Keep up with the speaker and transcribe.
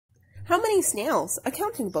How Many Snails? A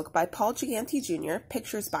counting book by Paul Giganti Jr.,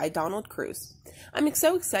 pictures by Donald Cruz. I'm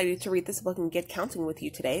so excited to read this book and get counting with you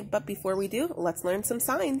today, but before we do, let's learn some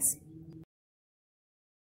signs.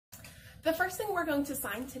 The first thing we're going to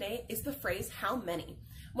sign today is the phrase, how many.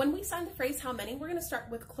 When we sign the phrase, how many, we're going to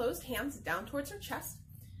start with closed hands down towards our chest,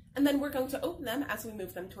 and then we're going to open them as we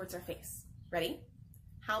move them towards our face. Ready?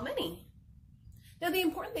 How many? Now, the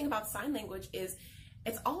important thing about sign language is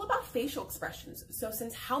it's all about facial expressions. So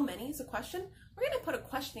since how many is a question, we're going to put a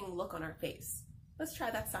questioning look on our face. Let's try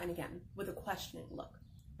that sign again with a questioning look.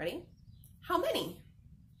 Ready? How many?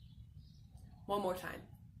 One more time.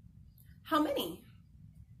 How many?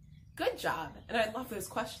 Good job. And I love those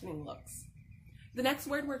questioning looks. The next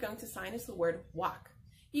word we're going to sign is the word walk.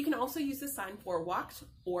 You can also use this sign for walked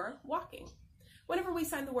or walking. Whenever we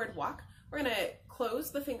sign the word walk, we're going to close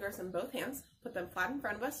the fingers in both hands, put them flat in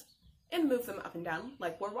front of us, and move them up and down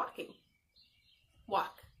like we're walking.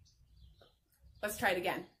 Walk. Let's try it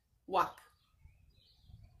again. Walk.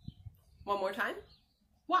 One more time.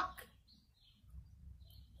 Walk.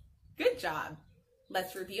 Good job.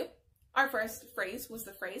 Let's review. Our first phrase was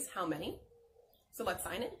the phrase, how many? So let's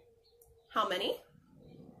sign it. How many?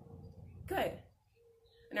 Good.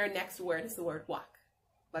 And our next word is the word walk.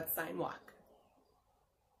 Let's sign walk.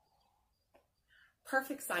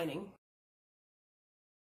 Perfect signing.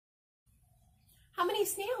 How Many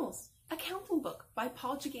Snails? A counting book by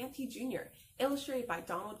Paul Giganti Jr., illustrated by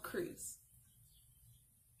Donald Cruz.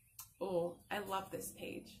 Oh, I love this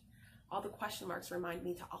page. All the question marks remind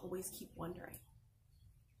me to always keep wondering.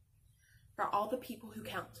 For all the people who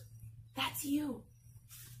count, that's you.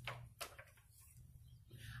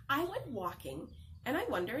 I went walking and I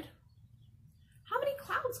wondered, how many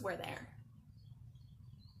clouds were there?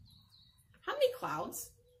 How many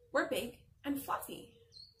clouds were big and fluffy?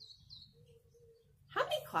 How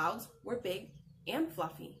many clouds were big and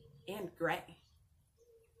fluffy and gray?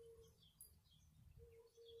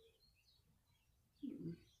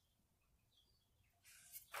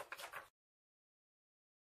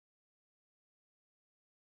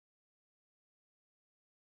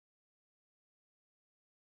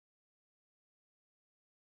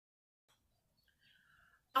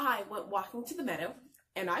 I went walking to the meadow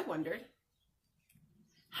and I wondered,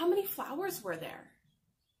 how many flowers were there?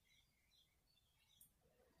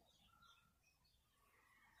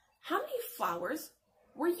 How many flowers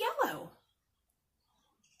were yellow?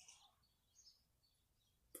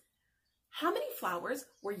 How many flowers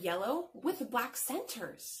were yellow with black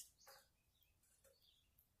centers?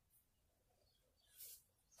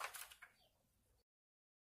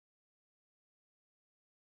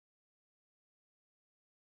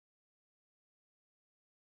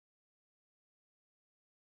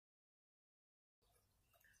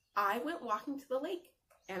 I went walking to the lake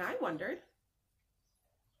and I wondered,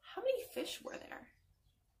 how many fish were there?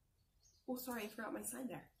 Oh, sorry, I forgot my sign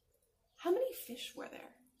there. How many fish were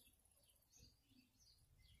there?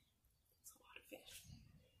 That's a lot of fish.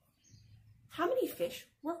 How many fish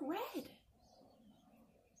were red?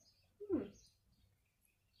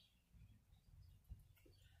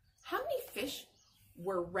 How many fish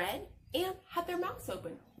were red and had their mouths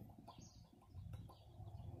open?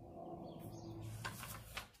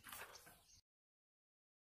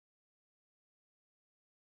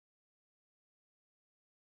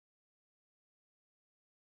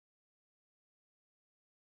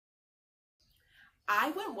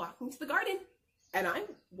 I went walking to the garden and I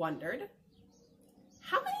wondered,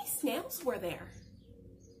 how many snails were there?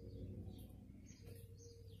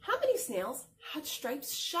 How many snails had striped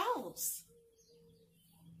shells?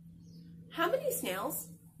 How many snails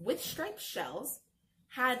with striped shells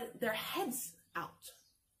had their heads out?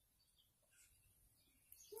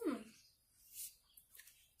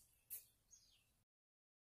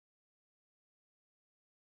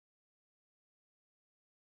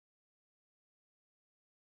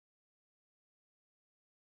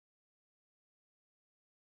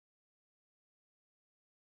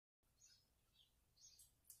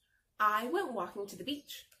 I went walking to the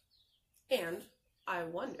beach and I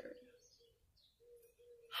wondered,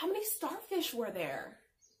 how many starfish were there?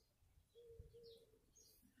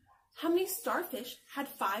 How many starfish had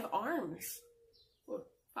 5 arms? Oh,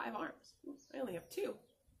 5 arms. I only have 2.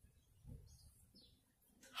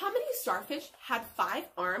 How many starfish had 5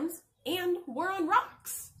 arms and were on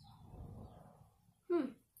rocks?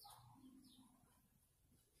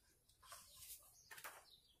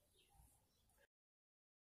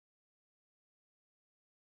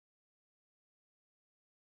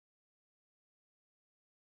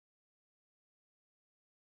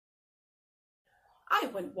 I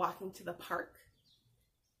went walking to the park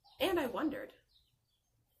and I wondered,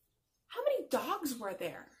 dogs were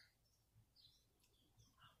there?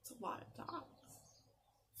 That's a lot of dogs.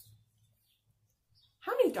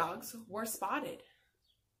 How many dogs were spotted?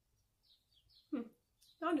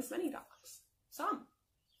 Not as many dogs. Some.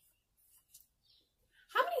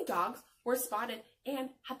 How many dogs were spotted and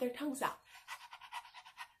had their tongues out?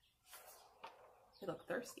 They look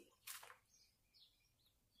thirsty.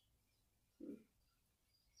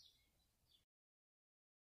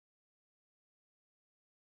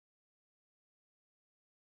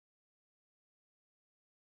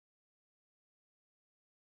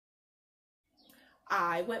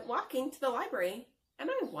 I went walking to the library and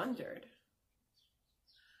I wondered,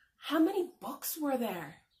 how many books were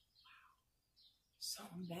there? So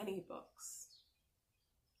many books.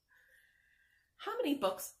 How many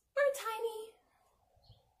books were tiny?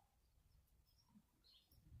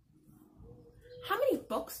 How many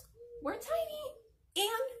books were tiny and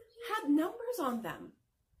had numbers on them?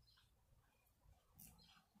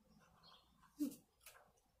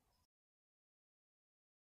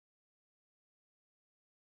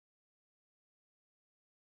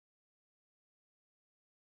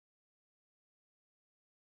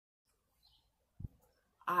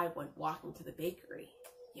 I went walking to the bakery,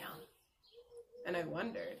 young, and I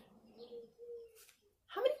wondered,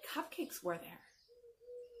 how many cupcakes were there?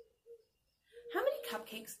 How many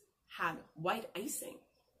cupcakes had white icing?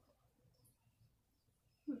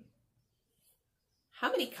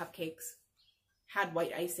 How many cupcakes had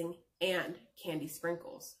white icing and candy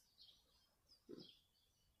sprinkles?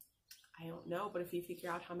 I don't know, but if you figure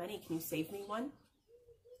out how many, can you save me one?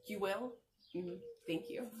 You will? Thank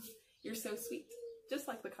you. You're so sweet. Just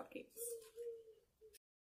like the cupcakes.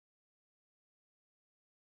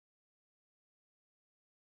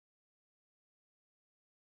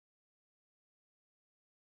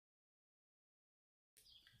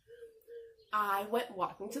 I went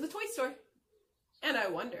walking to the toy store and I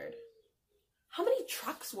wondered, how many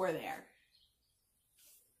trucks were there?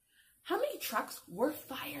 How many trucks were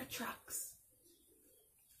fire trucks?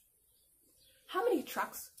 How many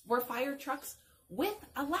trucks were fire trucks with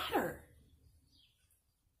a ladder?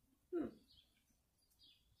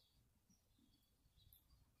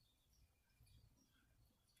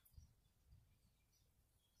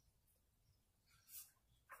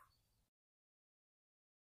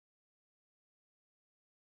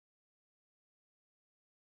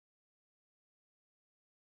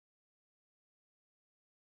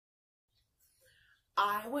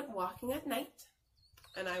 I went walking at night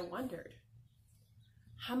and I wondered,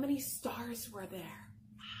 how many stars were there?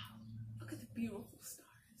 Wow, look at the beautiful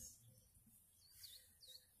stars.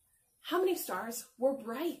 How many stars were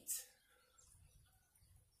bright?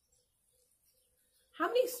 How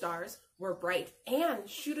many stars were bright and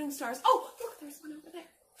shooting stars? Oh, look, there's one over there.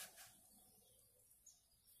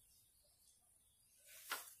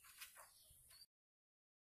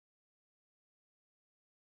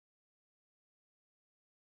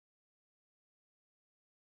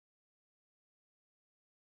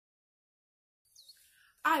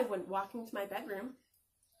 I went walking to my bedroom,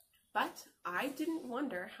 but I didn't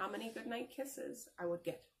wonder how many goodnight kisses I would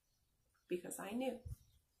get because I knew.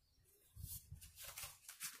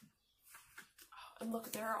 Oh, and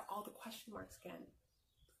look, there are all the question marks again.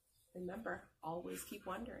 Remember, always keep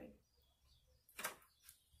wondering.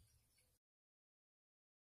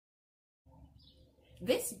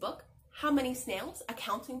 This book, How Many Snails? A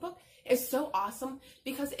counting book, is so awesome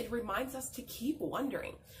because it reminds us to keep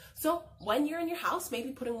wondering. So when you're in your house,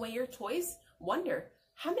 maybe putting away your toys, wonder,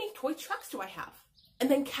 how many toy trucks do I have? And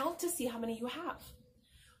then count to see how many you have.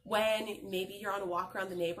 When maybe you're on a walk around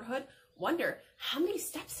the neighborhood, wonder, how many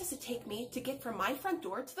steps does it take me to get from my front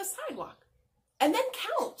door to the sidewalk? And then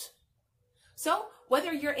count. So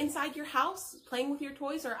whether you're inside your house playing with your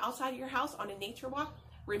toys or outside your house on a nature walk,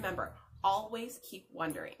 remember, always keep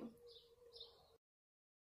wondering.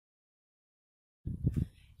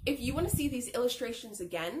 If you want to see these illustrations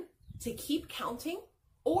again to keep counting,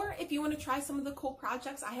 or if you want to try some of the cool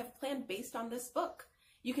projects I have planned based on this book,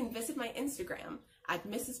 you can visit my Instagram at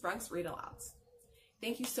Mrs.brunk's Read Alouds.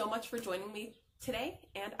 Thank you so much for joining me today,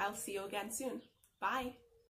 and I'll see you again soon. Bye.